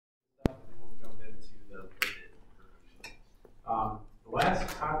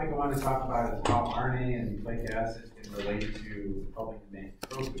topic I want to talk about is how RNA and nucleic acids can relate to helping to make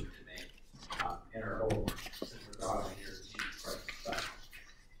protein in our whole synthesis here gene expression stuff.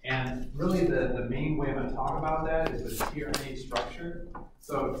 And really the main way I'm going to talk about that is the tRNA structure.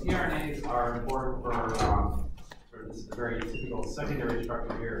 So tRNAs are important for this is a very typical secondary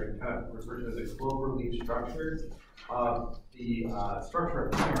structure here, and kind of referred to as a cloverleaf structure of the structure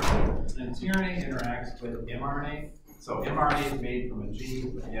of tRNA. And tRNA interacts with mRNA. So mRNA is made from a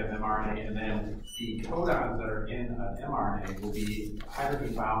gene, you have mRNA, and then the codons that are in an mRNA will be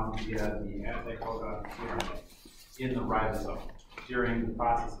hydrogen bound via the anticodon tRNA in the ribosome during the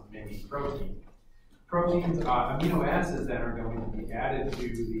process of making protein. Proteins, amino acids that are going to be added to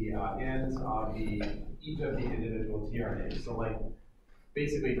the ends of each of the individual tRNAs. So like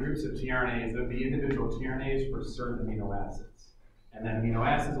basically groups of tRNAs, there will be individual tRNAs for certain amino acids. And then amino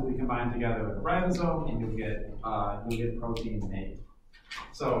acids will be combined together with the ribosome, and you'll get protein made.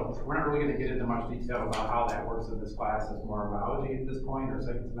 So we're not really going to get into much detail about how that works in this class. It's more biology at this point, or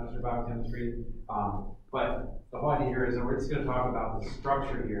second semester biochemistry. But the whole idea here is that we're just going to talk about the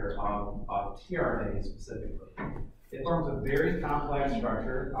structure here of tRNA specifically. It forms a very complex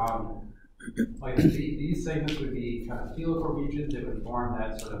structure. Like these segments would be kind of helical regions that would form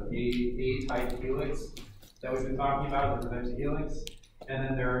that sort of A-type helix that we've been talking about, different types of helix. And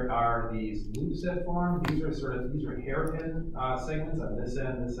then there are these loops that form. These are hairpin segments on this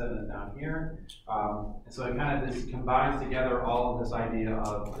end, and down here. And so it kind of this combines together all of this idea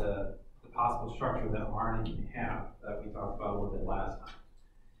of the possible structure that RNA can have that we talked about a little bit last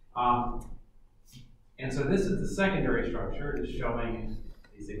time. And so this is the secondary structure. It's showing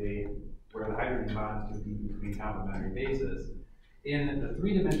basically where the hydrogen bonds could be between complementary bases. In the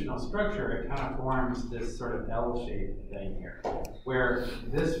three-dimensional structure, it kind of forms this sort of L-shaped thing here, where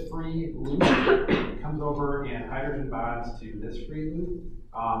this free loop comes over and hydrogen bonds to this free loop,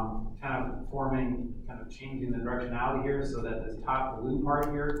 kind of changing the directionality here so that this top blue part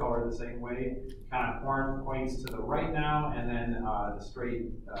here, colored the same way, kind of points to the right now, and then the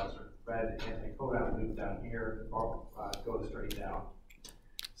straight sort of red anticodon loop down here goes straight down.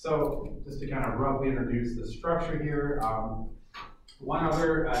 So just to kind of roughly introduce the structure here, one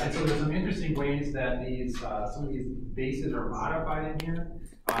other, and so there's some interesting ways that these some of these bases are modified in here.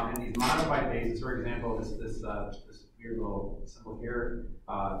 And these modified bases, for example, this weird little symbol here,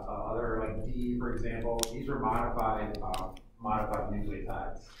 other like D, for example, these are modified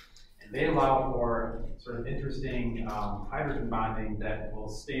nucleotides. And they allow for sort of interesting hydrogen bonding that will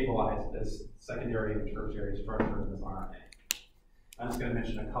stabilize this secondary and tertiary structure of this RNA. I'm just going to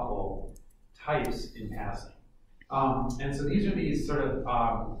mention a couple types in passing. And so these are these sort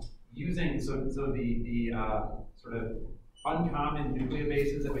of using the sort of uncommon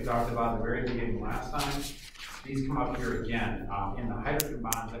nucleobases that we talked about at the very beginning last time. These come up here again in the hydrogen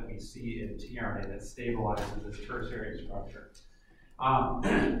bonds that we see in tRNA that stabilizes this tertiary structure.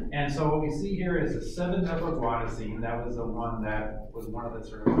 And so what we see here is a 7-methylguanosine. That was the one that was one of the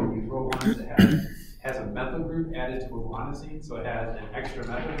sort of unusual ones that has a methyl group added to a guanosine, so it has an extra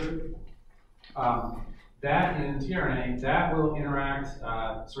methyl group. That in tRNA, that will interact,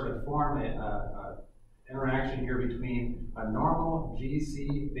 sort of form an interaction here between a normal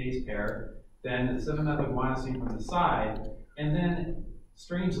GC base pair, then the 7-methylguanosine from the side, and then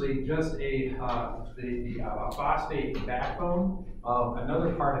strangely just the phosphate backbone of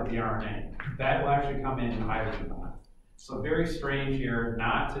another part of the RNA. That will actually come in hydrogen bond. So very strange here,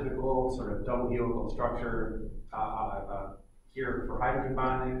 not typical sort of double helical structure here for hydrogen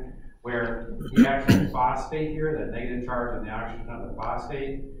bonding, where the actual phosphate here, the negative charge on the oxygen of the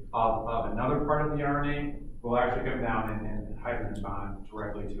phosphate of another part of the RNA will actually come down and hydrogen bond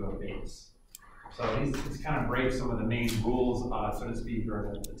directly to a base. So these kind of break some of the main rules, so to speak,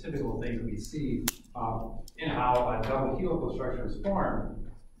 or the typical things that we see in how a double helical structure is formed,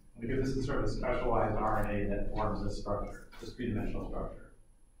 because this is sort of a specialized RNA that forms this structure, this three-dimensional structure.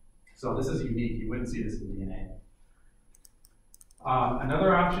 So this is unique. You wouldn't see this in DNA.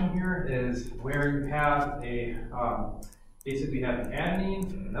 Another option here is where you have basically you have an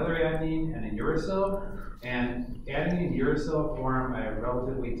adenine, another adenine, and a uracil. And adenine and uracil form a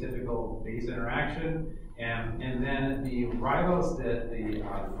relatively typical base interaction. And then the ribose, the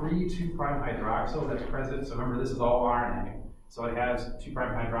free 2' hydroxyl that's present, so remember this is all RNA, so it has 2'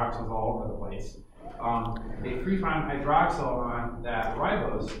 hydroxyls all over the place. A 3' hydroxyl on that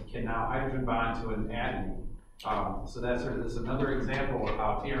ribose can now hydrogen bond to an adenine. So that's sort of this another example of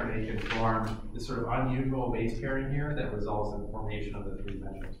how tRNA can form this sort of unusual base pairing here that results in the formation of the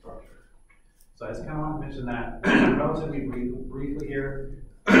three-dimensional structure. So I just kind of want to mention that relatively briefly here.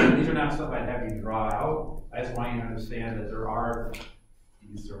 These are not stuff I'd have you draw out. I just want you to understand that there are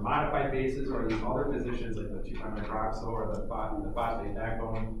these are modified bases or these other positions like the 2'-hydroxyl or the phosphate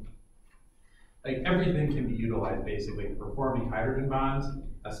backbone. Like everything can be utilized basically for forming hydrogen bonds,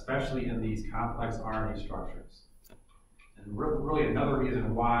 especially in these complex RNA structures. And really another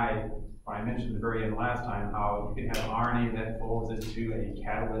reason why I mentioned at the very end last time how you can have RNA that folds into a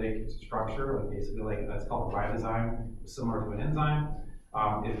catalytic structure, like basically like that's called ribozyme, similar to an enzyme,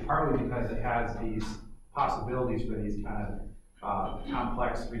 is partly because it has these possibilities for these kind of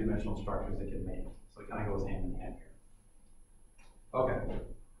complex three-dimensional structures it can make. So it kind of goes hand in hand here. Okay.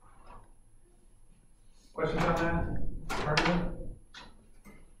 Questions on that part of it?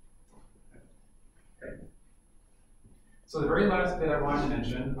 Okay. So the very last bit I wanted to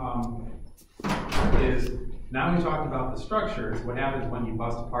mention is now we talked about the structures. What happens when you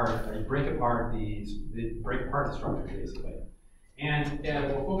bust apart or you break apart the structure basically, and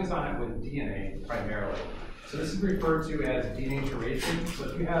we'll focus on it with DNA primarily. So this is referred to as denaturation. So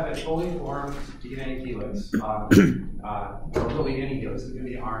if you have a fully formed DNA helix, or really any helix, it's going to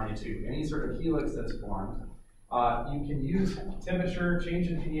be RNA too, any sort of helix that's formed, you can use temperature, change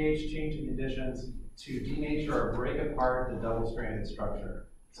in pH, change in conditions to denature or break apart the double-stranded structure.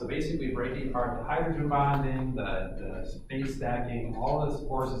 So basically breaking apart the hydrogen bonding, the space stacking, all those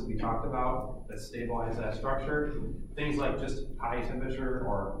forces we talked about that stabilize that structure, things like just high temperature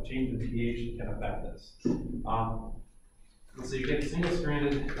or change in pH can affect this. So you get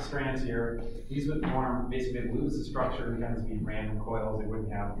single-stranded strands here. These would form, basically lose the structure and kind of be random coils. They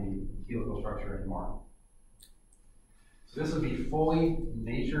wouldn't have the helical structure anymore. So this would be fully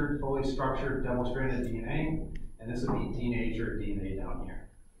natured, fully structured double-stranded DNA, and this would be denatured DNA down here.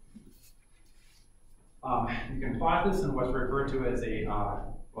 You can plot this in what's referred to as a,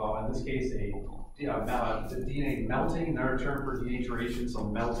 well, in this case, the DNA melting, another term for denaturation. So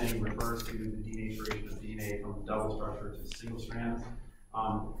melting refers to the denaturation of DNA from double structure to single strands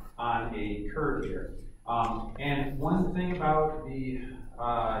on a curve here. And one thing about the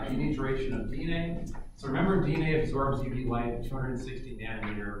denaturation of DNA, so remember DNA absorbs UV light at 260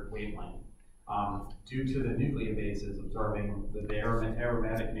 nanometer wavelength due to the nucleobases absorbing the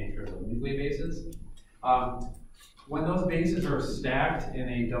aromatic nature of the nucleobases. When those bases are stacked in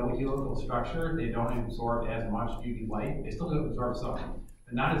a double helical structure, they don't absorb as much UV light. They still do absorb some,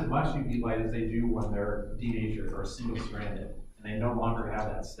 but not as much UV light as they do when they're denatured or single-stranded, and they no longer have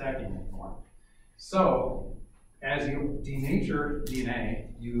that stacking anymore. So, as you denature DNA,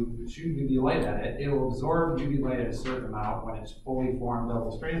 you shoot UV light at it, it will absorb UV light at a certain amount when it's fully formed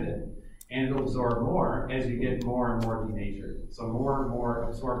double-stranded, and it'll absorb more as you get more and more denatured. So more and more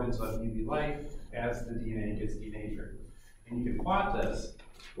absorbance of UV light as the DNA gets denatured. And you can plot this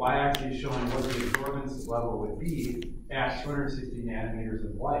y-axis showing what the absorbance level would be at 260 nanometers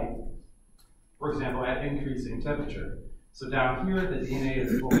of light, for example, at increasing temperature. So down here, the DNA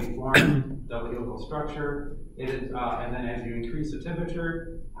is fully formed, double helical structure. It is, and then as you increase the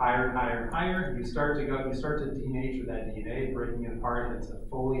temperature, higher and higher and higher, you start to denature that DNA, breaking it apart into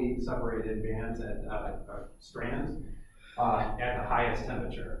fully separated bands at strands at the highest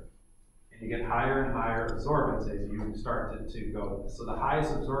temperature. And you get higher and higher absorbance as you start to go. So the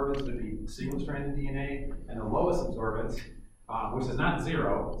highest absorbance would be single-stranded DNA, and the lowest absorbance, which is not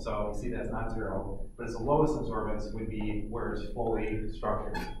zero, so you see that's not zero, but it's the lowest absorbance would be where it's fully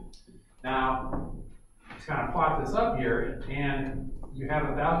structured. Now, let's kind of plot this up here, and you have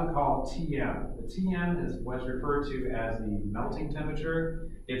a value called Tm. The Tm is what's referred to as the melting temperature.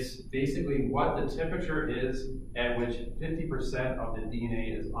 It's basically what the temperature is at which 50% of the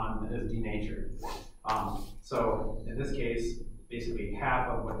DNA is denatured. So in this case, basically half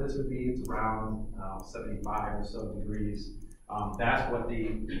of what this would be, it's around 75 or so degrees. That's what the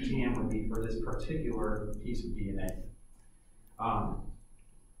Tm would be for this particular piece of DNA.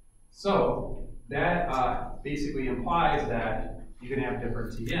 So that basically implies that you can have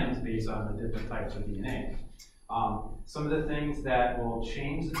different Tms based on the different types of DNA. Some of the things that will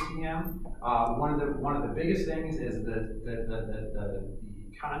change the Tm, one of the biggest things is the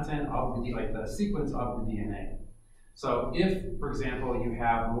content of the sequence of the DNA. So if, for example, you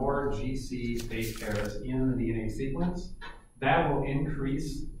have more GC base pairs in the DNA sequence, that will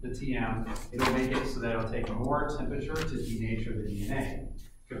increase the Tm. It'll make it so that it'll take more temperature to denature the DNA.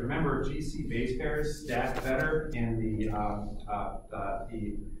 Because remember, GC base pairs stack better in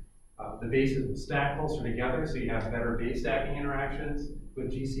the bases stack closer together, so you have better base stacking interactions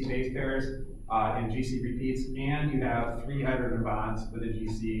with GC base pairs and GC repeats, and you have 3 hydrogen bonds with a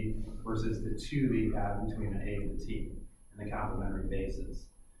GC versus the 2 that you have between an A and a T in the complementary bases.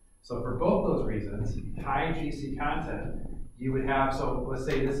 So for both those reasons, high GC content, you would have, so let's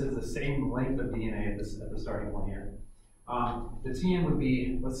say this is the same length of DNA at the starting point here. The TM would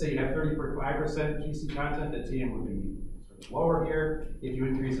be, let's say you have 35% GC content, the TM would be sort of lower here. If you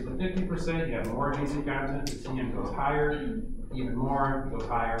increase it to 50%, you have more GC content, the TM goes higher, even more, it goes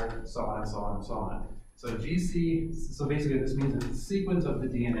higher, so on and so on and so on. So GC, so basically this means that the sequence of the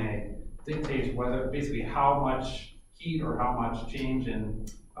DNA dictates whether, basically how much heat or how much change in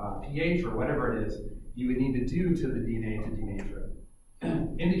pH or whatever it is you would need to do to the DNA to denature it.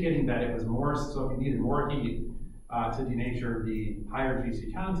 Indicating that it was more, so if you needed more heat to denature the higher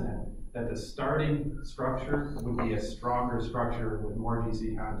GC content, that the starting structure would be a stronger structure with more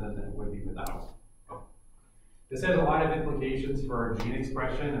GC content than it would be without. This has a lot of implications for gene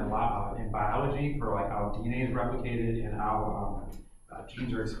expression and a lot in biology for like how DNA is replicated and how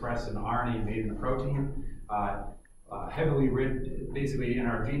genes are expressed in RNA made in the protein. Heavily written, basically in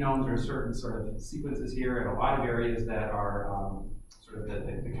our genomes, there are certain sort of sequences here in a lot of areas that are sort of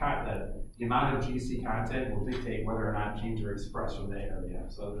the amount of GC content will dictate whether or not genes are expressed from the area.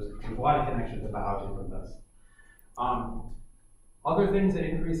 So there's a lot of connections to biology with this. Other things that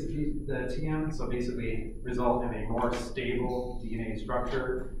increase the TM, so basically result in a more stable DNA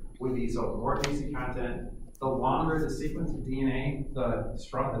structure, would be so more GC content. The longer the sequence of DNA,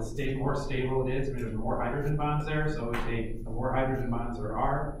 the more stable it is. I mean, there's more hydrogen bonds there, so the more hydrogen bonds there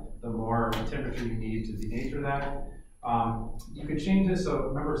are, the more temperature you need to denature that. You could change this, so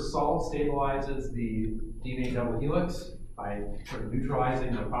remember salt stabilizes the DNA double helix by sort of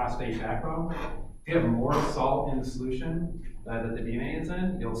neutralizing the phosphate backbone. If you have more salt in the solution that the DNA is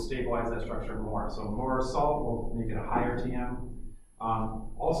in, you'll stabilize that structure more. So more salt will make it a higher TM.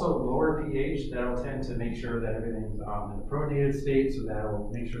 Also lower pH, that'll tend to make sure that everything's in the protonated state, so that'll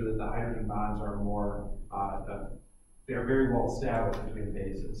make sure that the hydrogen bonds are more, they're very well established between the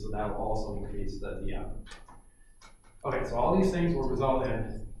bases, so that'll also increase the TM. Okay, so all these things will result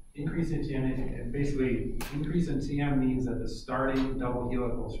in increase in TM, and basically increase in TM means that the starting double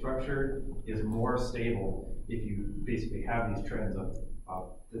helical structure is more stable if you basically have these trends of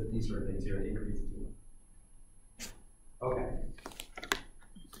these sort of things here, increase in TM. Okay.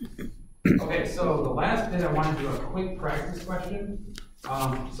 Okay, so the last bit I want to do a quick practice question.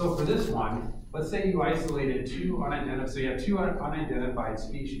 So for this one, let's say you isolated two unidentified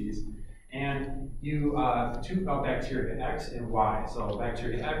species, and you two bacteria X and Y. So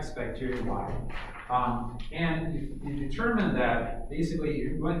bacteria X, bacteria Y, and you determine that basically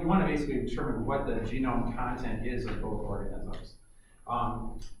you want to basically determine what the genome content is of both organisms.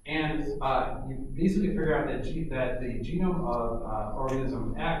 You basically figure out that the genome of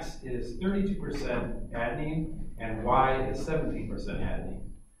organism X is 32% adenine and Y is 17% adenine.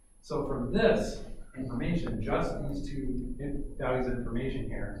 So from this information, just these two values of information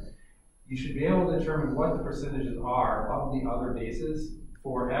here, you should be able to determine what the percentages are of the other bases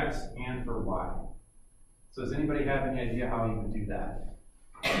for X and for Y. So does anybody have any idea how you would do that?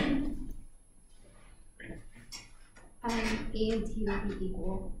 A and T will be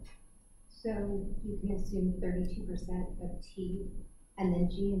equal. So you can assume 32% of T, and then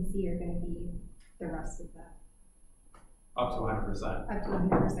G and C are going to be the rest of that. Up to 100%. Up to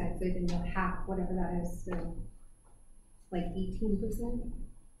 100%, so even though half, whatever that is, so like 18%?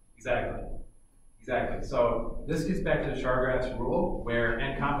 Exactly. Exactly. So this gets back to the Chargaff's rule, where,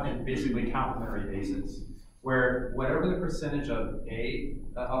 and basically complementary bases, where whatever the percentage of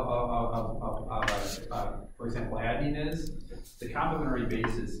for example, adenine is, the complementary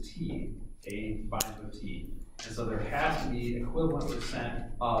base is T. A binds with T. And so there has to be equivalent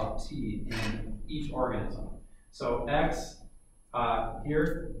percent of T in each organism. So X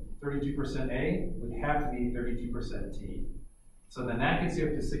here, 32% A, would have to be 32% T. So then that gets you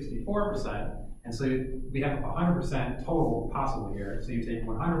up to 64%. And so we have 100% total possible here. So you take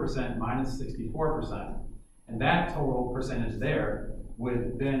 100% minus 64%. And that total percentage there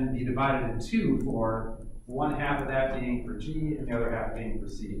would then be divided in two for one half of that being for G and the other half being for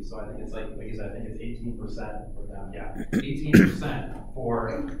C. So I think it's like I said, I think it's 18% for them. Yeah, 18%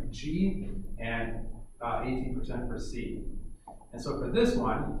 for G and 18% for C. And so for this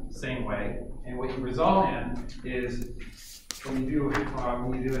one, same way. And what you result in is when you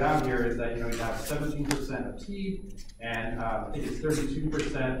do it out here is that you have 17% of T and I think it's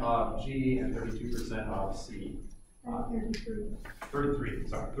 32% of G and 32% of C. 33%.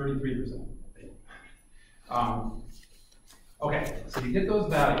 Okay, so you get those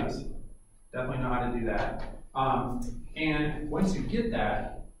values. Definitely know how to do that. And once you get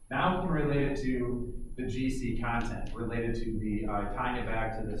that, now we can relate it to the GC content, related to the tying it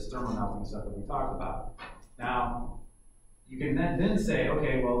back to this thermomelting stuff that we talked about. Now, you can then say,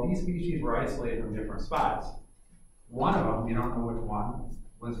 okay, well, these species were isolated from different spots. One of them, you don't know which one,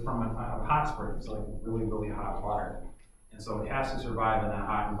 was from a hot spring, so like really, really hot water. And so it has to survive in that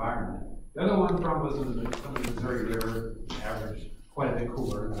hot environment. The other one was from the Missouri River, average quite a bit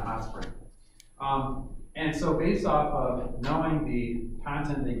cooler than a hot spring. And so based off of knowing the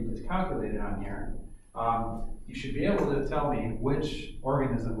content that you just calculated on here, you should be able to tell me which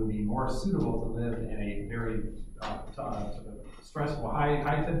organism would be more suitable to live in a very stressful, high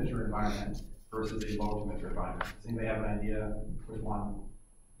temperature environment versus a low temperature environment. Does anybody have an idea which one?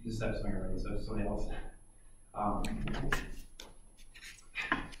 You just said something already, so somebody else. Why is it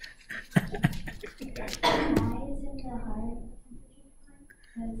the higher temperature one?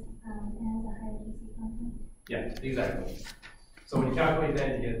 Because it has a higher GC content? Yeah, exactly. So when you calculate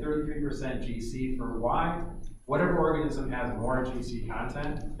that, you get 33% GC for Y. Whatever organism has more GC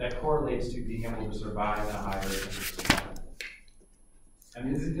content, that correlates to being able to survive in a higher temperature environment. I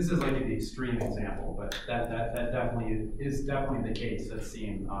mean, this is like the extreme example, but that definitely is definitely the case that's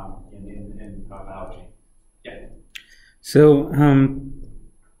seen in biology. Yeah. So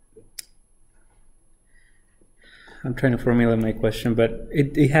I'm trying to formulate my question, but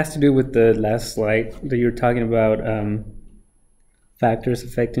it has to do with the last slide that you're talking about, factors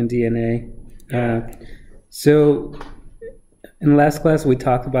affecting DNA. So in the last class we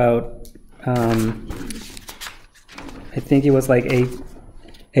talked about, I think it was like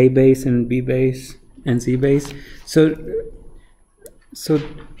A base and B base and Z base. So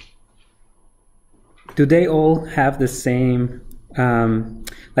do they all have the same,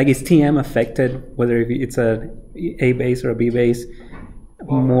 like is TM affected whether it's a base or a B base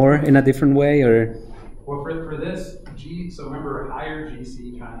more in a different way, or? Well, for this, so remember, higher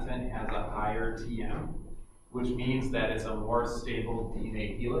GC content has a higher TM, which means that it's a more stable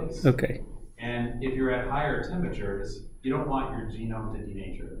DNA helix. Okay. And if you're at higher temperatures, you don't want your genome to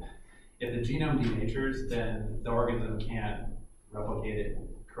denature. If the genome denatures, then the organism can't replicate it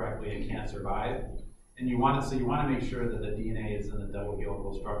correctly and can't survive. And you want to make sure that the DNA is in the double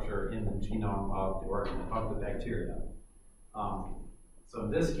helical structure in the genome of the organism, of the bacteria. So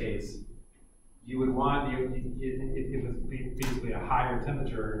in this case, you would want, if it was basically a higher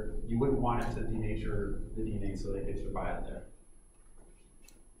temperature, you wouldn't want it to denature the DNA so they could survive there.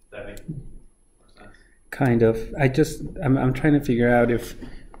 Does that make sense? Kind of. I'm trying to figure out if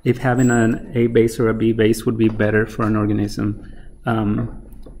having an A base or a B base would be better for an organism,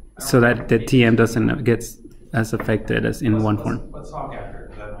 so that the TM doesn't get as affected as in one form. Let's talk after,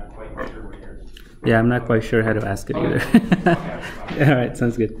 because I'm not quite sure what you're. Yeah, I'm not quite sure how to ask it either. All right,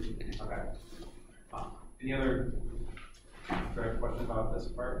 sounds good. Okay. Any other questions about this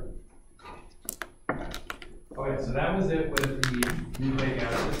part? Okay, so that was it with the nucleic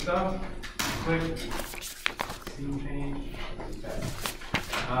acid stuff. Quick scene change. Okay.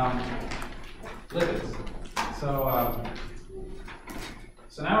 Lipids.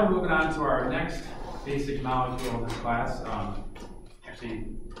 So now we're moving on to our next basic molecule in this class. Actually,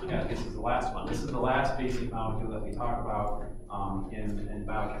 yeah, this is the last one. This is the last basic molecule that we talk about in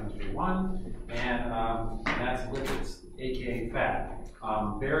Biochemistry 1, and that's lipids, aka fat.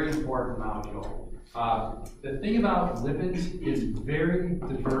 Very important molecule. The thing about lipids is very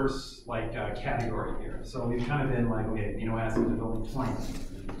diverse, category here. So we've kind of been like, okay, amino acids, there's only 20.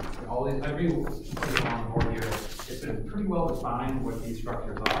 All these, every on board here, it's been pretty well defined what these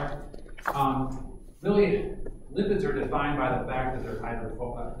structures are. Really, lipids are defined by the fact that they're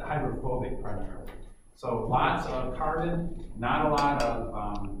hydrophobic primarily. So lots of carbon, not a lot of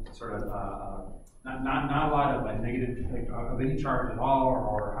not a lot of negative of any charge at all,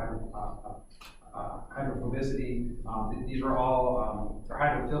 or hydrophobicity. These are all they're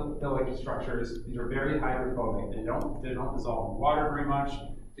hydrophilic structures. These are very hydrophobic. They don't dissolve in water very much.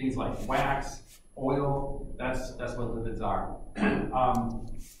 Things like wax, oil. That's what lipids are.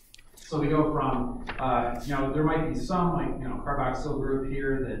 So we go from there might be some carboxyl group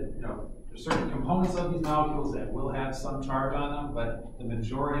here that there's certain components of these molecules that will have some charge on them, but the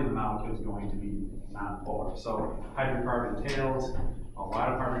majority of the molecule is going to be nonpolar. So hydrocarbon tails, a lot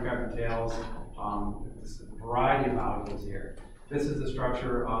of hydrocarbon tails, a variety of molecules here. This is the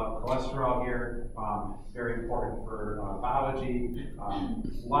structure of cholesterol here, very important for biology.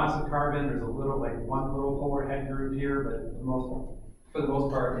 Lots of carbon. There's one little polar head group here, but for the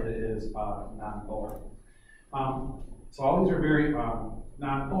most part, it is nonpolar. So all these are very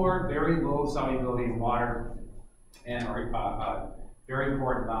nonpolar, very low solubility in water, and are very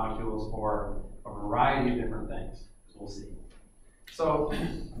important molecules for a variety of different things, as we'll see. So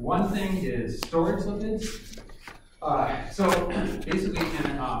one thing is storage lipids. So basically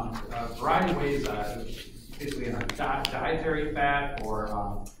in a variety of ways, basically in our dietary fat or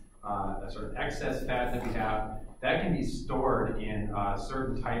a sort of excess fat that we have, that can be stored in a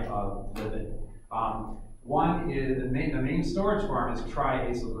certain type of lipid. One is the main storage form is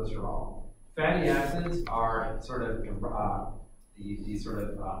triacylglycerol. Fatty acids are sort of these sort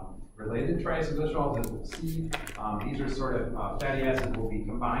of related triacylglycerols, as we'll see. These are sort of fatty acids will be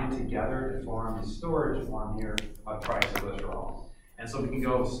combined together to form the storage form here of triacylglycerol. And so we can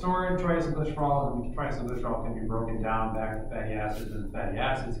go stored triacylglycerol, and triacylglycerol can be broken down back to fatty acids, and fatty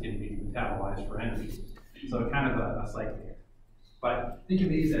acids can be metabolized for energy. So kind of a cycle here. But think of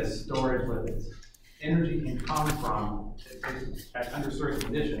these as storage lipids. Energy can come from, under certain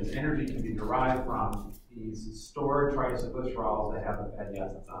conditions, energy can be derived from these stored triacylglycerols that have the fatty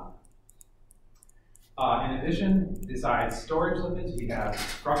acids on them. In addition, besides storage lipids, we have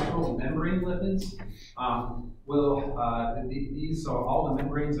structural membrane lipids. So all the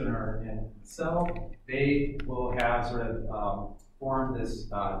membranes that are in the cell, they will have sort of form this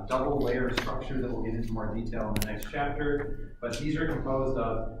double layer structure that we'll get into more detail in the next chapter. But these are composed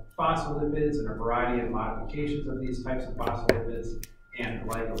of phospholipids and a variety of modifications of these types of phospholipids and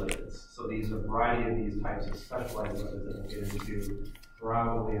glycolipids. So these are a variety of these types of specialized lipids that we'll get into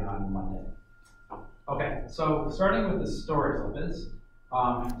probably on Monday. Okay, so starting with the storage lipids,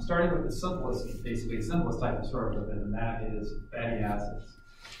 starting with the simplest, basically the simplest type of storage lipid, and that is fatty acids.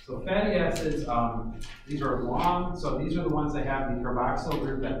 So fatty acids, these are long, so these are the ones that have the carboxyl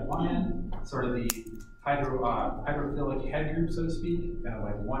group at one end, sort of the hydrophilic head group, so to speak, kind of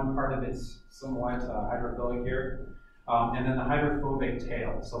like one part of it's somewhat hydrophilic here, and then the hydrophobic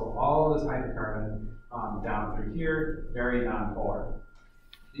tail. So all of this hydrocarbon down through here, very nonpolar.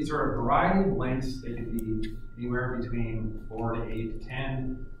 These are a variety of lengths. They can be anywhere between 4 to 8 to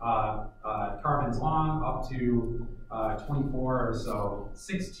 10 carbons long, up to 24 or so.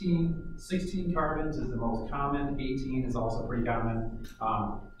 16 carbons is the most common. 18 is also pretty common.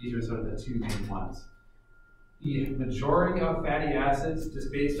 These are sort of the two main ones. The majority of fatty acids,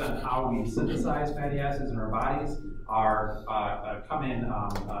 just based on how we synthesize fatty acids in our bodies, are come in,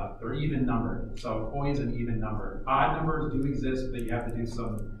 they're even numbered. So always an even number. Odd numbers do exist, but you have to do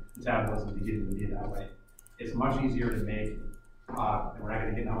some metabolism to get it to be that way. It's much easier to make, and we're not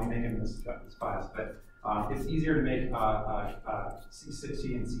going to get how we make them in this class, but it's easier to make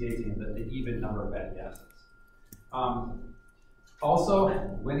C16 and C18 than the even number of fatty acids.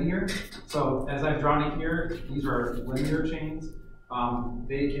 Also, linear. So as I've drawn it here, these are linear chains.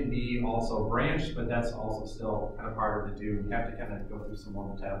 They can be also branched, but that's also still kind of harder to do. You have to kind of go through some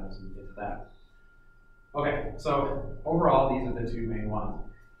more metabolism to get to that. Okay, so overall, these are the two main ones.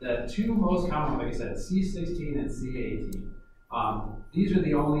 The two most common, like I said, C16 and C18. These are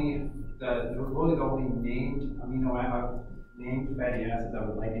really the only named named fatty acids I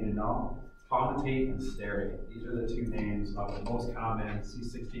would like you to know. Palmitate and stearate. These are the two names of the most common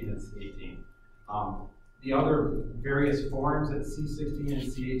C16 and C18. The other various forms that C16 and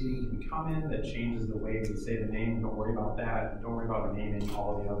C18 can come in that changes the way we say the name. Don't worry about that. Don't worry about naming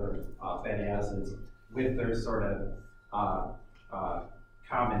all of the other fatty acids with their sort of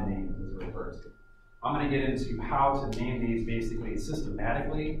common names as it refers to. I'm going to get into how to name these basically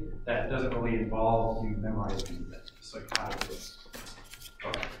systematically. That doesn't really involve you memorizing them, just like how to do it.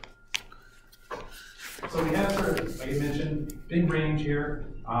 Okay. So we have sort of, like I mentioned, big range here.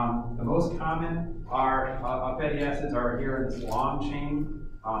 The most common fatty acids are here in this long chain,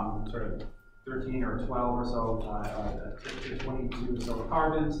 sort of 13 or 12 or so, 22 or so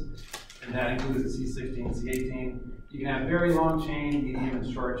carbons, and that includes the C16, C18. You can have very long chain, medium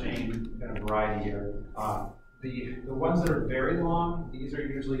and short chain, kind of variety here. The ones that are very long, these are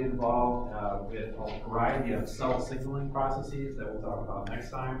usually involved with a variety of cell signaling processes that we'll talk about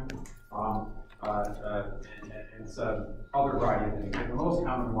next time. And some other variety of things. The most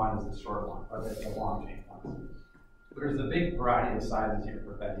common one is the short one, or the long chain one. There's a big variety of sizes here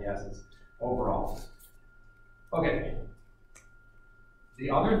for fatty acids overall. Okay. The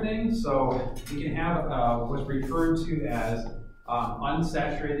other thing, so we can have what's referred to as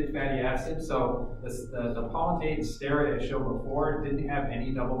unsaturated fatty acids. So the palmitate and stearate I showed before didn't have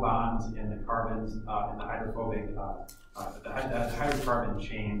any double bonds in the carbons in the hydrophobic, the hydrocarbon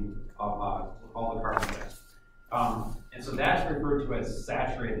chain of all the carbons there. And so that's referred to as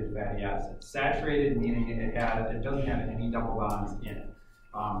saturated fatty acids. Saturated meaning it doesn't have any double bonds in it.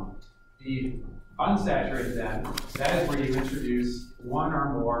 The unsaturated then, that is where you introduce one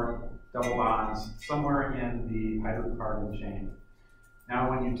or more double bonds somewhere in the hydrocarbon chain. Now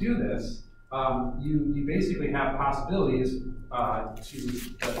when you do this, you basically have possibilities to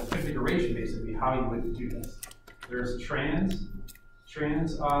the configuration, basically, how you would do this. There's trans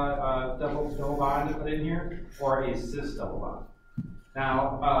double bond to put in here, or a cis double bond.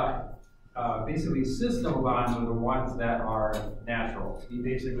 Now, basically cis double bonds are the ones that are natural.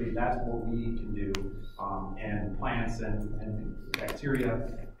 Basically, that's what we can do, and plants and bacteria.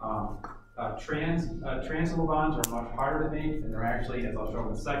 Trans double bonds are much harder to make, and they're actually, as I'll show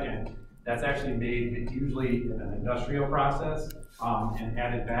in a second, that's actually made usually in an industrial process and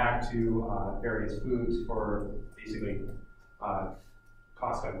added back to various foods for basically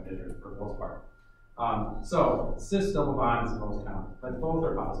cost-cutting measures for the most part. So cis double bond is the most common, but both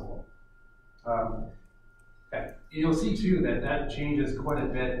are possible. Okay. You'll see too that changes quite a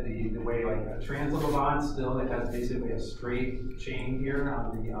bit the way like a trans double bond still it has basically a straight chain here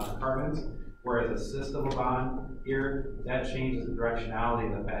on the carbons, whereas a cis double bond here that changes the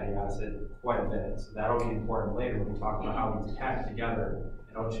directionality of the fatty acid quite a bit. So that'll be important later when we talk about how these pack together.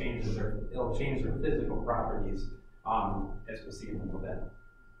 It'll change their physical properties as we'll see in a little bit.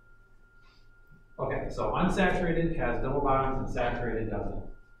 Okay, so unsaturated has double bonds and saturated doesn't.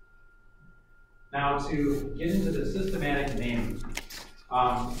 Now to get into the systematic naming,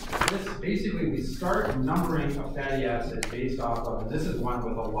 this basically we start numbering a fatty acid based off of, and this is one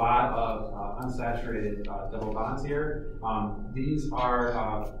with a lot of unsaturated double bonds here. These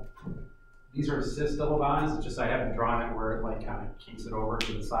are cis double bonds. It's just I haven't drawn it where it like kind of kinks it over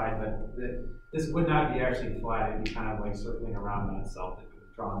to the side, but this would not be actually flat. It'd be kind of like circling around on itself if it was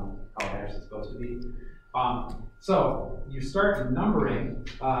drawn how it actually supposed to be. So you start numbering.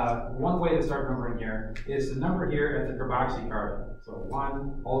 One way to start numbering here is to number here at the carboxy carbon. So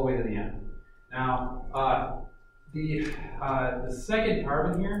 1 all the way to the end. Now the second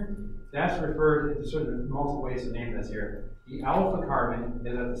carbon here, that's referred to sort of multiple ways to name this here. The alpha carbon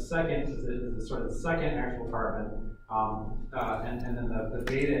is at the second, is sort of the second actual carbon, and then the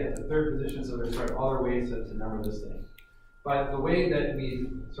beta at the third position. So there's sort of other ways to number this thing. But the way that we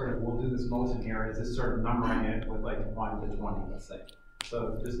sort of will do this most in here is just sort of numbering it with like 1 to 20, let's say.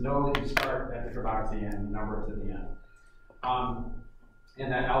 So just know that you start at the carboxy and number it to the end.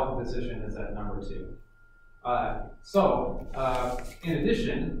 And that alpha position is at number 2. In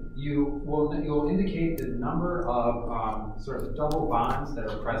addition, you'll indicate the number of sort of double bonds that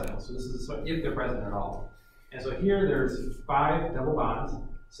are present. So this is if they're present at all. And so here there's 5 double bonds.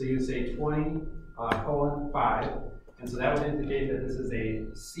 So you say 20 colon 5. And so that would indicate that this is a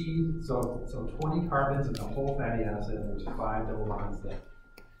C, so 20 carbons in the whole fatty acid, and there's 5 double bonds there.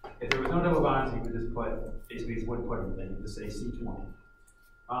 If there was no double bonds, you would just put, basically you wouldn't put anything, you would just say C20.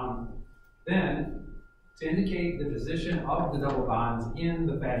 Then, to indicate the position of the double bonds in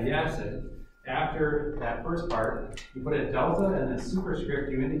the fatty acid, after that first part, you put a delta and a superscript,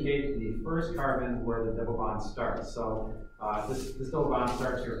 you indicate the first carbon where the double bond starts. So this double bond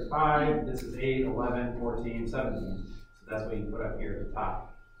starts here at 5, this is 8, 11, 14, 17. So that's what you put up here at the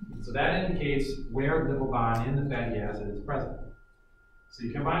top. So that indicates where the double bond in the fatty acid is present. So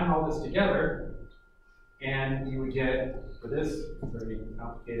you combine all this together, and you would get, for this very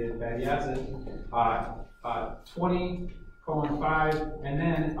complicated fatty acid, 20 colon 5, and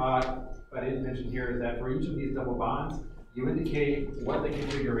then what I didn't mention here is that for each of these double bonds, you indicate what the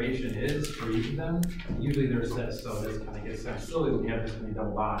configuration is for each of them. Usually they're cis, so this kind of gets kind of silly when you have this many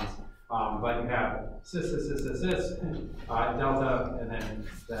double bonds. But you have cis, delta, and then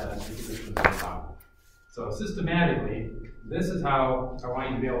the position of the double bond. So systematically, this is how I want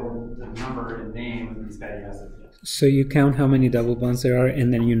you to be able to number and name these fatty acids. So you count how many double bonds there are,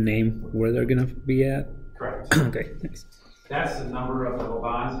 and then you name where they're going to be at? Correct. Okay, thanks. That's the number of double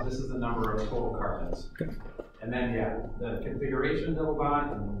bonds. This is the number of total carbons. Okay. And then, yeah, the configuration of double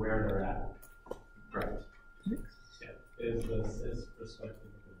bond and where they're at. Correct. Yeah. Is this perspective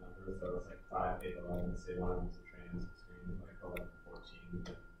of the number? So it's like 5, 8, 11, say 1 is a trans, screen like 11,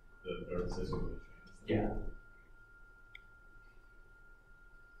 14, the cis would be trans. Yeah.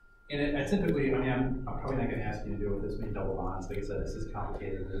 And I typically, I'm probably not going to ask you to do it with this many double bonds. Like I said, this is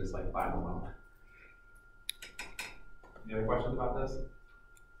complicated. There's like 5 of them. Any other questions about this?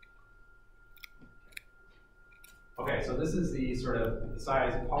 Okay, so this is the sort of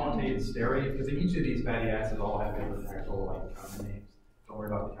size palmitate stearate, because each of these fatty acids all have different actual like common names. Don't worry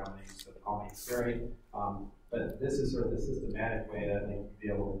about the common names, but palmitate stearate. But this is sort of the systematic way that they can be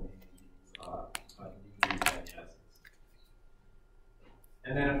able to name these fatty acids.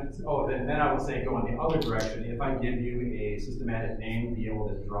 And then, then I will say go in the other direction. If I give you a systematic name, be able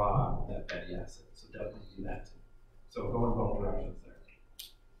to draw that fatty acid. So definitely do that too. So go in both directions there.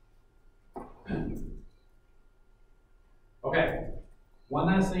 Okay, one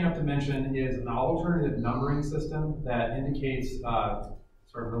last thing I have to mention is an alternative numbering system that indicates,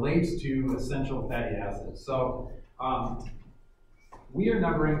 sort of relates to essential fatty acids. So we are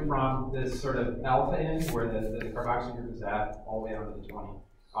numbering from this sort of alpha end where the carboxy group is at all the way down to the 20.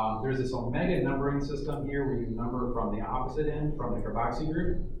 There's this omega numbering system here where you number from the opposite end, from the carboxy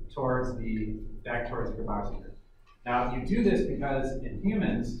group, back towards the carboxy group. Now, you do this because in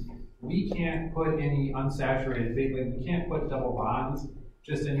humans, we can't put any unsaturated, we can't put double bonds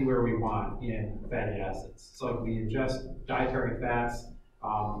just anywhere we want in fatty acids. So if we adjust dietary fats,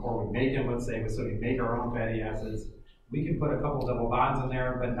 or we make them, let's say, so we make our own fatty acids, we can put a couple double bonds in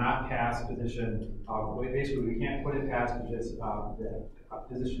there, but not past position, basically we can't put it past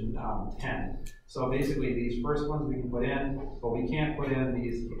position 10. So basically these first ones we can put in, but we can't put in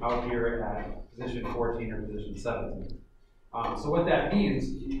these out here at position 14 or position 17. So what that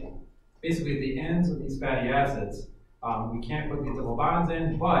means, basically at the ends of these fatty acids, we can't put these double bonds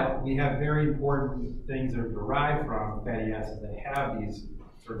in, but we have very important things that are derived from fatty acids that have these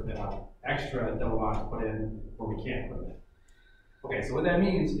sort of extra double bonds put in where we can't put them in. Okay, so what that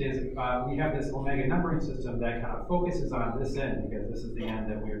means is we have this omega numbering system that kind of focuses on this end because this is the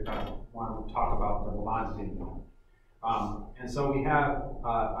end that we're kind of want to talk about double bonds being on. And so we have,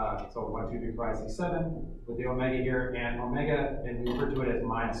 so 1, 2, 3, 4, 5, 6, 7 with the omega here, and omega, and we refer to it as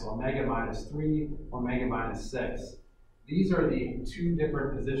minus, so omega minus 3, omega minus 6. These are the two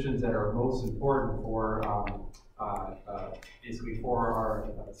different positions that are most important for basically for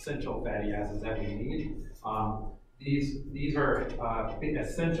our essential fatty acids that we need. These are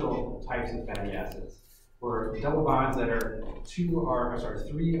essential types of fatty acids. For double bonds that are 3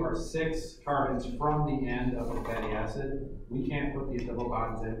 or 6 carbons from the end of a fatty acid, we can't put these double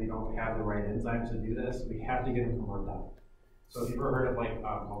bonds in. We don't have the right enzymes to do this. We have to get them from our diet. So if you've ever heard of like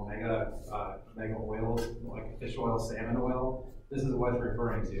omega oils, like fish oil, salmon oil, this is what it's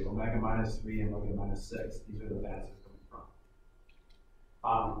referring to, omega minus 3 and omega minus 6. These are the fats it's coming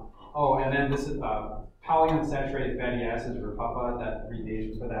from. And then this is polyunsaturated fatty acids, or PUFA, that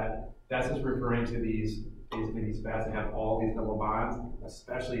abbreviation for that. That's just referring to these, basically these fats that have all these double bonds,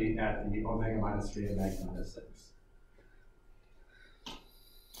 especially at the omega minus 3 and omega minus 6.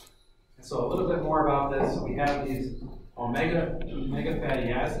 So a little bit more about this. So we have these omega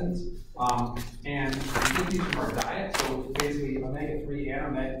fatty acids, and we get these from our diet, so basically omega-3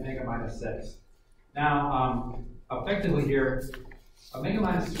 and omega minus 6. Now, effectively here, omega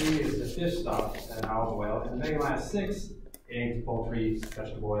minus 3 is the fish stuff and olive oil, and omega minus 6, eggs, poultry,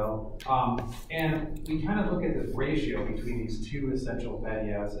 vegetable oil. And we kind of look at this ratio between these two essential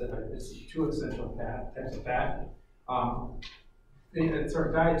fatty acids, or two essential types of fat. Our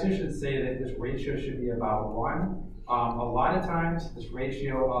dietitians say that this ratio should be about 1. A lot of times, this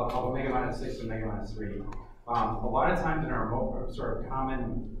ratio of omega minus 6 and omega minus 3. A lot of times in our sort of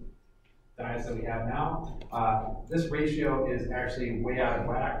common diets that we have now, this ratio is actually way out of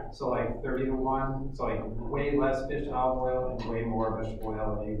whack. So like 30 to 1, so like way less fish to olive oil and way more vegetable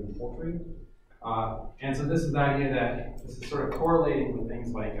oil and eggs and poultry. And so this is the idea that this is sort of correlating with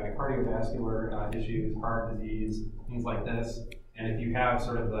things like cardiovascular issues, heart disease, things like this. And if you have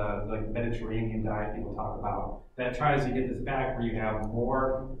sort of the Mediterranean diet people talk about, that tries to get this back where you have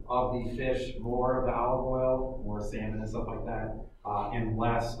more of the fish, more of the olive oil, more salmon and stuff like that, and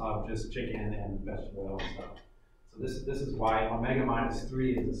less of just chicken and vegetable oil and stuff. So this is why omega minus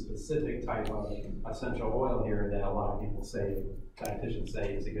 3 is a specific type of essential oil here that a lot of people say, dietitians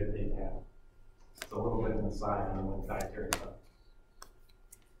say, is a good thing to have. So a little bit of an aside on the dietary stuff.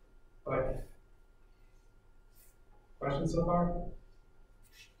 Okay. Questions so far?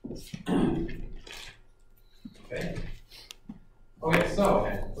 Okay. Okay, so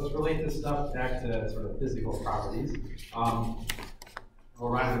let's relate this stuff back to sort of physical properties. We'll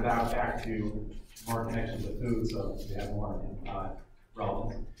round it back to more connections to food, so we have more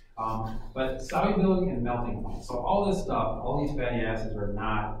relevance. But solubility and melting point. So all this stuff, all these fatty acids are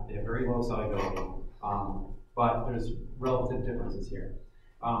not, they have very low solubility, but there's relative differences here.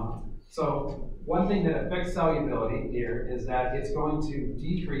 So one thing that affects solubility here is that it's going to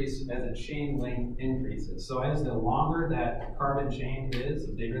decrease as the chain length increases. So as the longer that carbon chain is,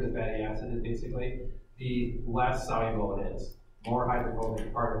 the bigger the fatty acid is basically, the less soluble it is. More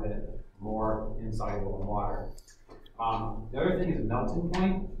hydrophobic part of it, more insoluble in water. The other thing is melting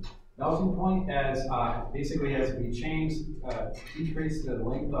point. Melting point, as basically as we change, decrease the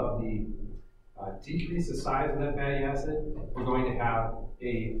length of the, decrease the size of that fatty acid, we're going to have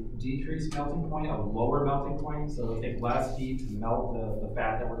a decreased melting point, a lower melting point, so it'll take less heat to melt the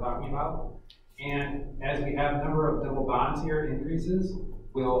fat that we're talking about. And as we have number of double bonds here increases,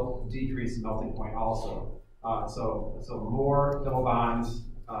 we'll decrease the melting point also. So more double bonds,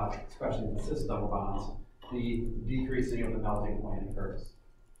 especially the cis double bonds, the decreasing of the melting point occurs.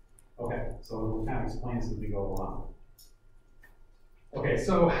 Okay, so we'll kind of explain this as we go along. Okay,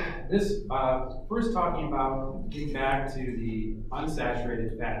 so this, first talking about getting back to the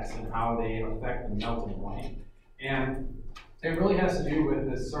unsaturated fats and how they affect the melting point. And it really has to do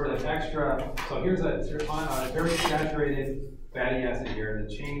with this sort of extra, so here's a very saturated fatty acid here.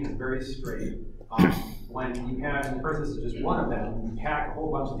 The chain is very straight. When you have, and first this is just one of them, you pack a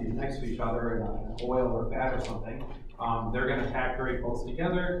whole bunch of these next to each other in an oil or fat or something, they're going to pack very close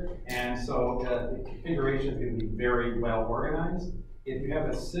together, and so the configuration is going to be very well organized. If you have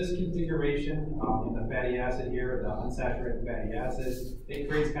a cis configuration in the fatty acid here, the unsaturated fatty acid, it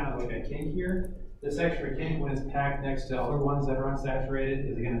creates kind of like a kink here. This extra kink, when it's packed next to other ones that are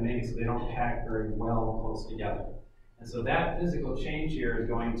unsaturated, is going to make it so they don't pack very well close together. And so that physical change here is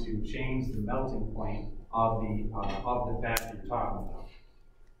going to change the melting point of the fat that you're talking about.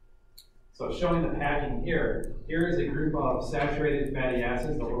 So showing the packing here, here is a group of saturated fatty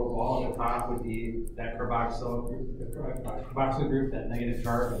acids. The little ball at the top would be that carboxyl group, that negative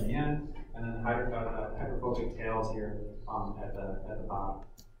charge on the end, and then hydrophobic tails here at the bottom.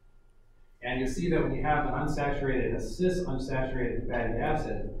 And you see that when you have a cis unsaturated fatty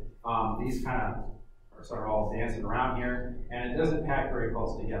acid, these kind of are sort of all dancing around here, and it doesn't pack very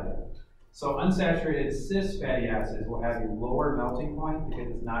close together. So unsaturated cis fatty acids will have a lower melting point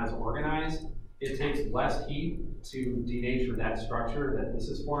because it's not as organized. It takes less heat to denature that structure that this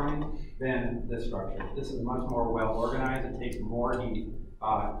is forming than this structure. This is much more well organized. It takes more heat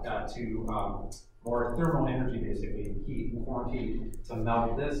more thermal energy, basically, heat, informed heat, to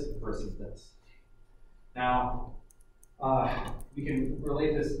melt this versus this. Now, we can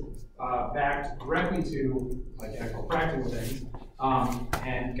relate this back directly to like actual practical things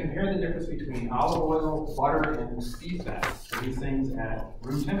and compare the difference between olive oil, butter, and beef fat. So these things at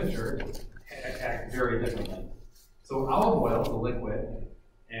room temperature act very differently. So olive oil is a liquid,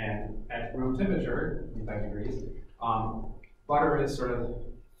 and at room temperature, 25 degrees, butter is sort of,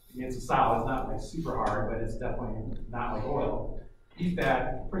 it's a solid. It's not like super hard, but it's definitely not like oil. Beef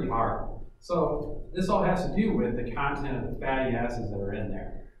fat, pretty hard. So this all has to do with the content of the fatty acids that are in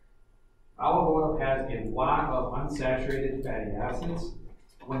there. Olive oil has a lot of unsaturated fatty acids.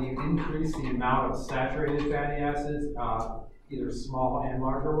 When you increase the amount of saturated fatty acids, either small and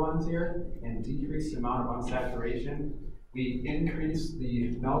larger ones here, and decrease the amount of unsaturation, we increase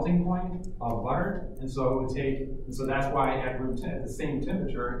the melting point of butter, and so it would take, and so that's why at the same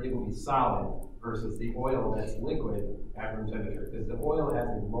temperature, it will be solid versus the oil that's liquid at room temperature, because the oil has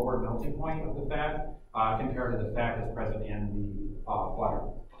a lower melting point of the fat compared to the fat that's present in the butter.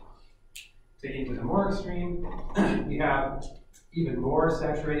 Taking to the more extreme, we have even more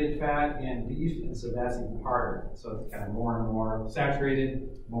saturated fat in beef, and so that's even harder. So it's kind of more and more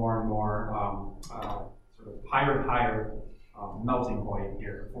saturated, more and more sort of higher and higher melting point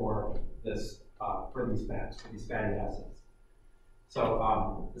here for this for these fats, for these fatty acids.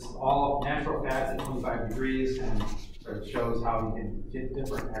 So this is all natural fats at 25 degrees, and sort of shows how we can get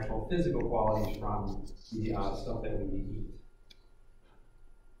different actual physical qualities from the stuff that we eat.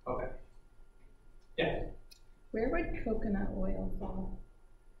 Okay. Yeah. Where would coconut oil fall?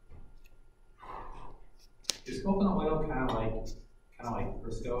 Is coconut oil kind of like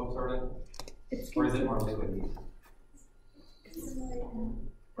Crisco, sort of? Or is it more liquidy?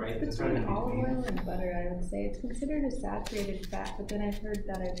 Right? It's between olive oil and butter, I would say. It's considered a saturated fat, but then I've heard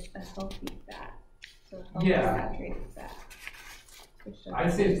that it's a healthy fat. So a healthy saturated fat.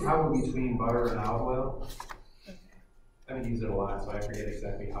 I'd say it's probably between butter and olive oil. Okay. I haven't used it a lot, so I forget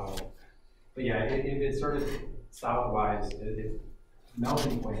exactly how. But yeah, if it's sort of solid-wise,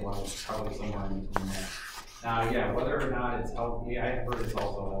 melting point-wise, probably somewhere in between there. Now, yeah, whether or not it's healthy, I've heard it's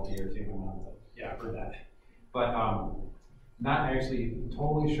also healthier too. Yeah, I've heard that. But not actually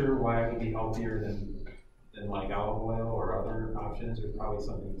totally sure why it would be healthier than like olive oil or other options. There's probably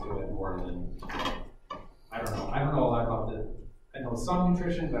something to it more than, I don't know. I don't know a lot about I know some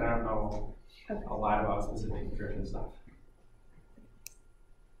nutrition, but I don't know a lot about specific nutrition stuff.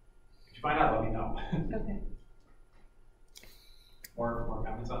 If you find out, let me know. Okay. More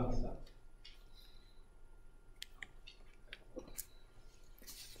comments on this stuff.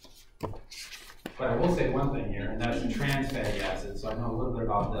 But I will say one thing here, and that's the trans fatty acids. So I know a little bit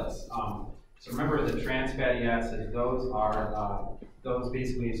about this. So remember the trans fatty acids, those are, those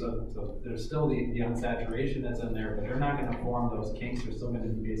basically, so there's still the unsaturation that's in there, but they're not going to form those kinks. They're still going to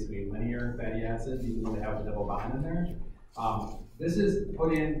be basically linear fatty acids, even though they have a double bond in there. This is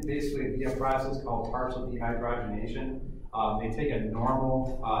put in basically via a process called partial dehydrogenation. They take a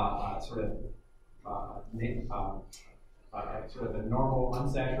normal sort of a normal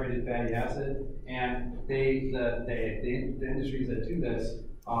unsaturated fatty acid, and the industries that do this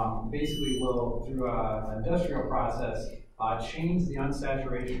basically will, through an industrial process, change the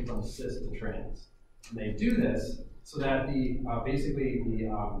unsaturation from cis to trans. And they do this so that basically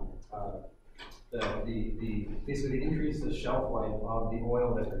increase the shelf life of the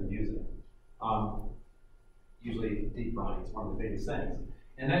oil that they're using. Usually deep frying is one of the biggest things.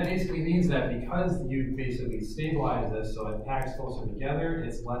 And that basically means that because you basically stabilize this so it packs closer together,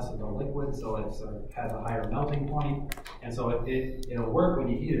 it's less of a liquid, so it sort of has a higher melting point. And so it'll work when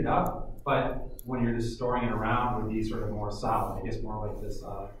you heat it up, but when you're just storing it around, it would be sort of more solid. I guess more like this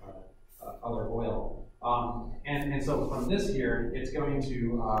other oil. And so from this here, it's going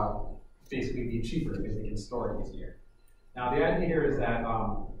to basically be cheaper because they can store it easier. Now the idea here is that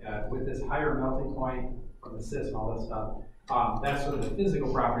with this higher melting point from the cis and all this stuff, that's sort of the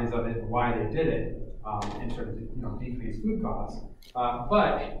physical properties of it and why they did it in terms of decrease food costs.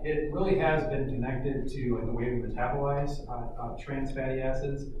 But it really has been connected to the way we metabolize trans fatty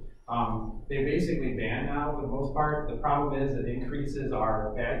acids. They basically ban now for the most part. The problem is it increases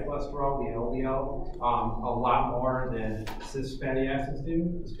our bad cholesterol, the LDL, a lot more than cis fatty acids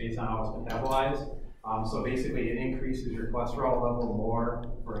do, just based on how it's metabolized. So basically it increases your cholesterol level more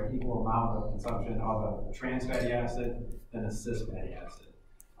for an equal amount of consumption of a trans fatty acid than a cis fatty acid.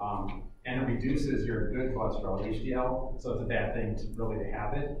 And it reduces your good cholesterol, HDL, so it's a bad thing to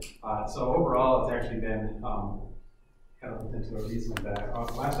have it. So overall, it's actually been kind of into a recent back.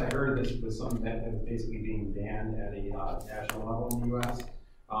 Last I heard, this was something that was basically being banned at a national level in the U.S.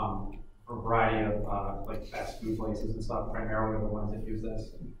 For a variety of like fast food places and stuff, primarily the ones that use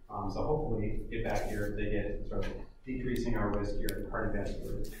this. So hopefully, get back here, they get sort of decreasing our risk here in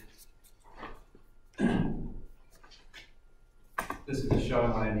cardiovascular. This is just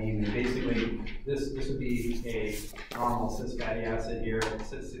showing what I mean. Basically, this would be a normal cis fatty acid here,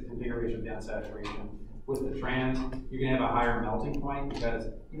 cis configuration of the unsaturation. With the trans, you're going to have a higher melting point because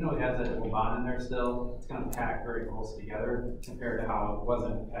even though it has that double bond in there still, it's going to pack very close together compared to how it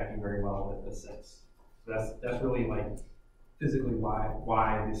wasn't packing very well with the cis. So that's really like physically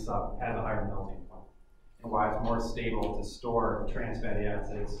why this stuff has a higher melting point and why it's more stable to store trans fatty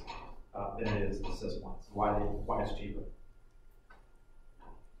acids than it is the cis ones. Why it's cheaper.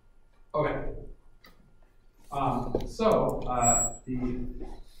 Okay.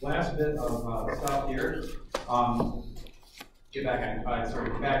 The last bit of stuff here, get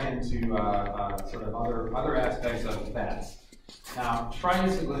back into sort of other aspects of fats. Now,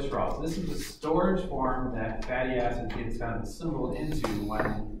 triacylglycerols. This is the storage form that fatty acids get kind of assembled into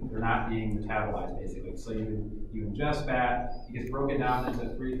when they're not being metabolized, basically. So you ingest fat, it gets broken down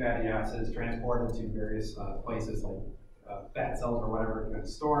into free fatty acids, transported to various places like fat cells or whatever, you're going to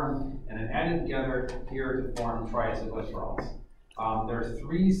store them, and then added together here to form triacylglycerols. There are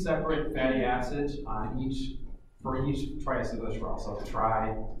 3 separate fatty acids for each triacylglycerol. So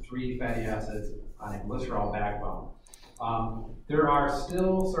try 3 fatty acids on a glycerol backbone. There are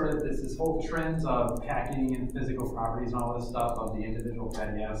still sort of this whole trends of packing and physical properties and all this stuff of the individual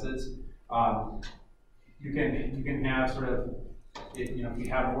fatty acids. You can have sort of, if you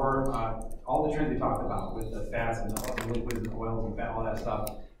have more, all the trends we talked about with the fats and the liquids and the oils and fat, all that stuff,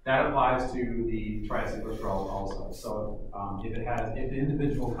 that applies to the triacylglycerol also. So if the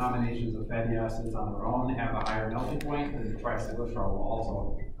individual combinations of fatty acids on their own have a higher melting point, then the triacylglycerol will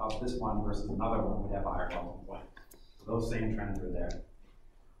also, of this one versus another one, would have a higher melting point. So those same trends are there.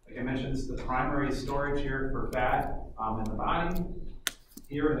 Like I mentioned, this is the primary storage here for fat in the body.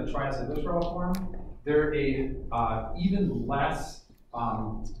 Here in the triacylglycerol form, they're even less,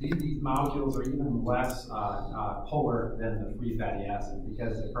 these molecules are even less polar than the free fatty acid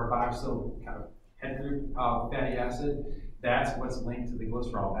because the carboxyl kind of head group fatty acid, that's what's linked to the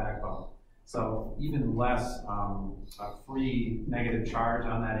glycerol backbone. So even less free negative charge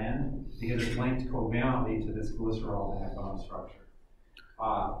on that end because it's linked covalently to this glycerol backbone structure.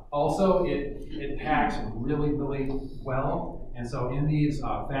 Also, it packs really, really well. And so in these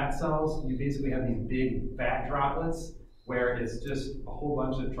fat cells, you basically have these big fat droplets where it's just a whole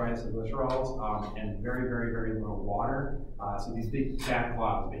bunch of triacylglycerols and very, very, very little water. So these big fat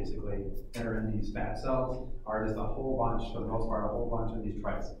clots, basically, that are in these fat cells are just a whole bunch, for the most part, a whole bunch of these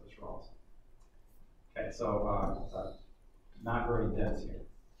triacylglycerols. Okay, so not very dense here.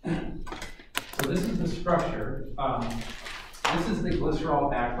 So this is the structure. This is the glycerol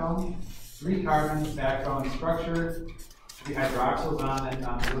backbone, 3 carbon backbone structure, 3 hydroxyls on the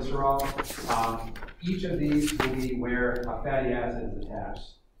glycerol. Each of these will be where a fatty acid is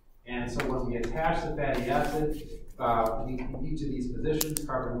attached. And so when we attach the fatty acid, each of these positions,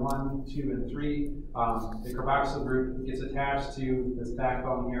 carbon 1, 2, and 3, the carboxyl group gets attached to this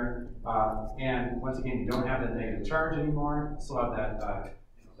backbone here. And once again, you don't have that negative charge anymore. Still have that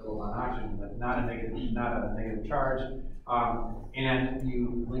double bond oxygen, but not a negative charge. And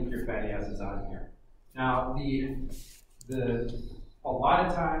you link your fatty acids on here. Now, a lot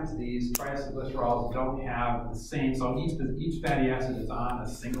of times these triacylglycerols don't have the same, so each fatty acid that's on a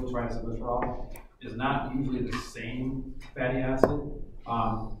single triacylglycerol is not usually the same fatty acid.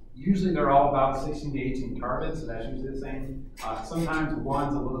 Usually they're all about 16 to 18 carbons, so that's usually the same. Sometimes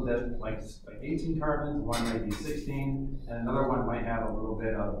one's a little bit like 18 carbons, one might be 16, and another one might have a little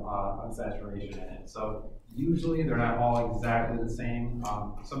bit of unsaturation in it. So usually they're not all exactly the same.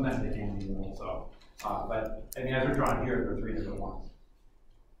 Sometimes they can be a little so. But I mean, as they're drawn here, there are 3 different ones.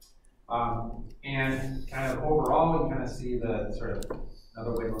 And kind of overall, you kind of see the sort of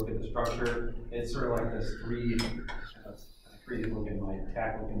another way to look at the structure. It's sort of like this crazy looking, like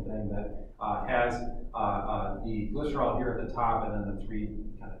tack looking thing that has the glycerol here at the top, and then the 3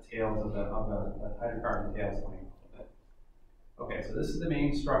 kind of tails of the hydrocarbon tails coming off of it. Okay, so this is the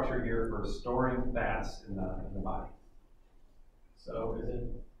main structure here for storing fats in the body. So is it,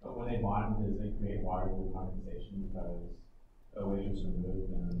 when they bond, does it create water through condensation because OH is removed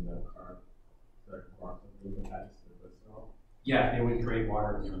and the carboxyl group attaches to the glycerol? Yeah, it would create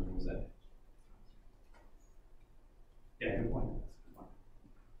water as it removes it. Yeah, good point.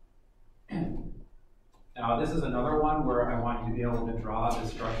 Now, this is another one where I want you to be able to draw the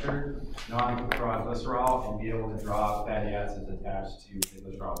structure. Now I can draw glycerol and be able to draw fatty acids attached to the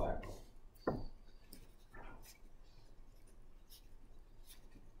glycerol backbone.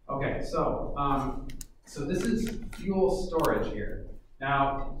 Okay, so this is fuel storage here.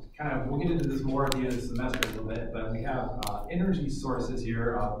 Now, we'll get into this more at the end of the semester a little bit, but we have energy sources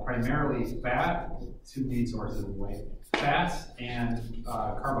here, primarily fat, 2 main sources anyway, fats and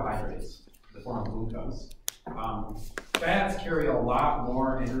carbohydrates in the form of glucose. Fats carry a lot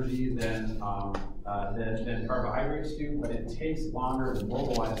more energy than carbohydrates do, but it takes longer to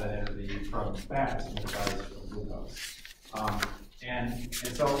mobilize that energy from fats than it does from glucose. And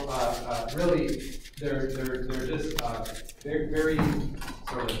so really, they're just very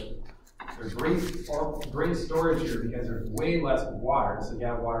sort of, they're great storage here because there's way less water. So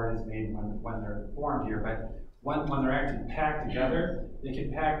yeah, water is made when they're formed here, but when they're actually packed together, they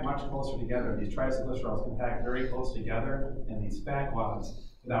can pack much closer together. These triacylglycerols can pack very close together in these fat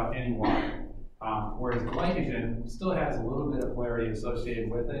clouds without any water. Whereas glycogen still has a little bit of polarity associated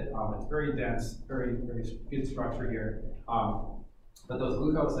with it. It's very dense, very good structure here. But those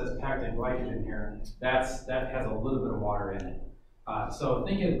glucose that's packed in glycogen here, that has a little bit of water in it. So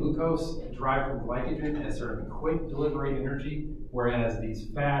think of glucose derived from glycogen as sort of a quick delivery energy, whereas these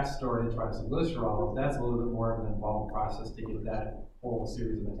fats stored in triacylglycerols, that's a little bit more of an involved process to get that whole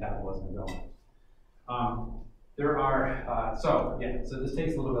series of metabolism going. So this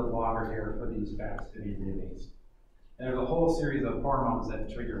takes a little bit longer here for these fats to be released. And there's a whole series of hormones that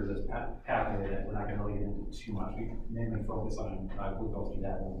trigger this pathway that we're not going to really get into too much. We mainly focus on glucose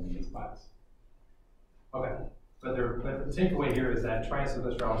metabolism in this class. Okay, but the takeaway here is that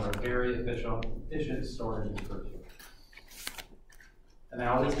triacylglycerols are very efficient storage and fuel. And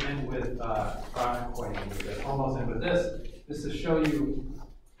I'll just end with almost end with this. Just to show you,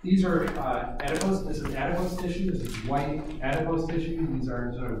 these are adipose. This is adipose tissue. This is white adipose tissue. These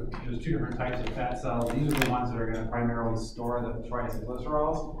are there's 2 different types of fat cells. These are the ones that are going to primarily store the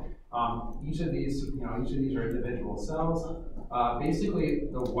triacylglycerols. Each of these are individual cells. Basically,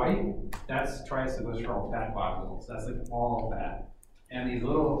 the white, that's triacylglycerol fat globules. That's like all fat. And these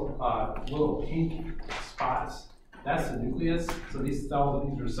little pink spots, that's the nucleus. So these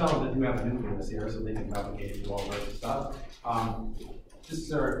are cells that do have a nucleus here, so they can replicate and do all sorts of stuff.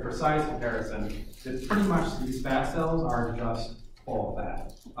 Just for size comparison, it's pretty much these fat cells are just full of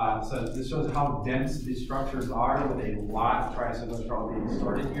fat. So this shows how dense these structures are with a lot of triacylglycerol being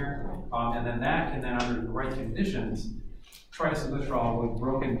stored in here. And then under the right conditions, triacylglycerol will be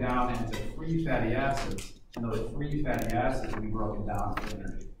broken down into free fatty acids, and those free fatty acids will be broken down for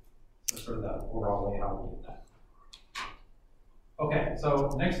energy. So sort of the overall way how we do that. Okay, so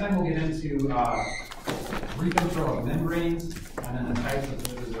next time we'll get into brief intro of membranes and then the types of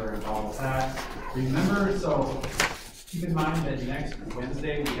fluids that are involved with that. Remember, so keep in mind that next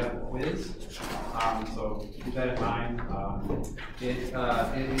Wednesday we have a quiz. So keep that in mind.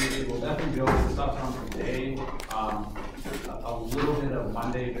 It will definitely go with stuff from today, a little bit of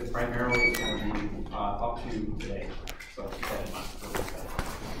Monday, but primarily it's going to be up to today. So keep that in mind.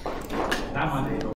 Not Monday.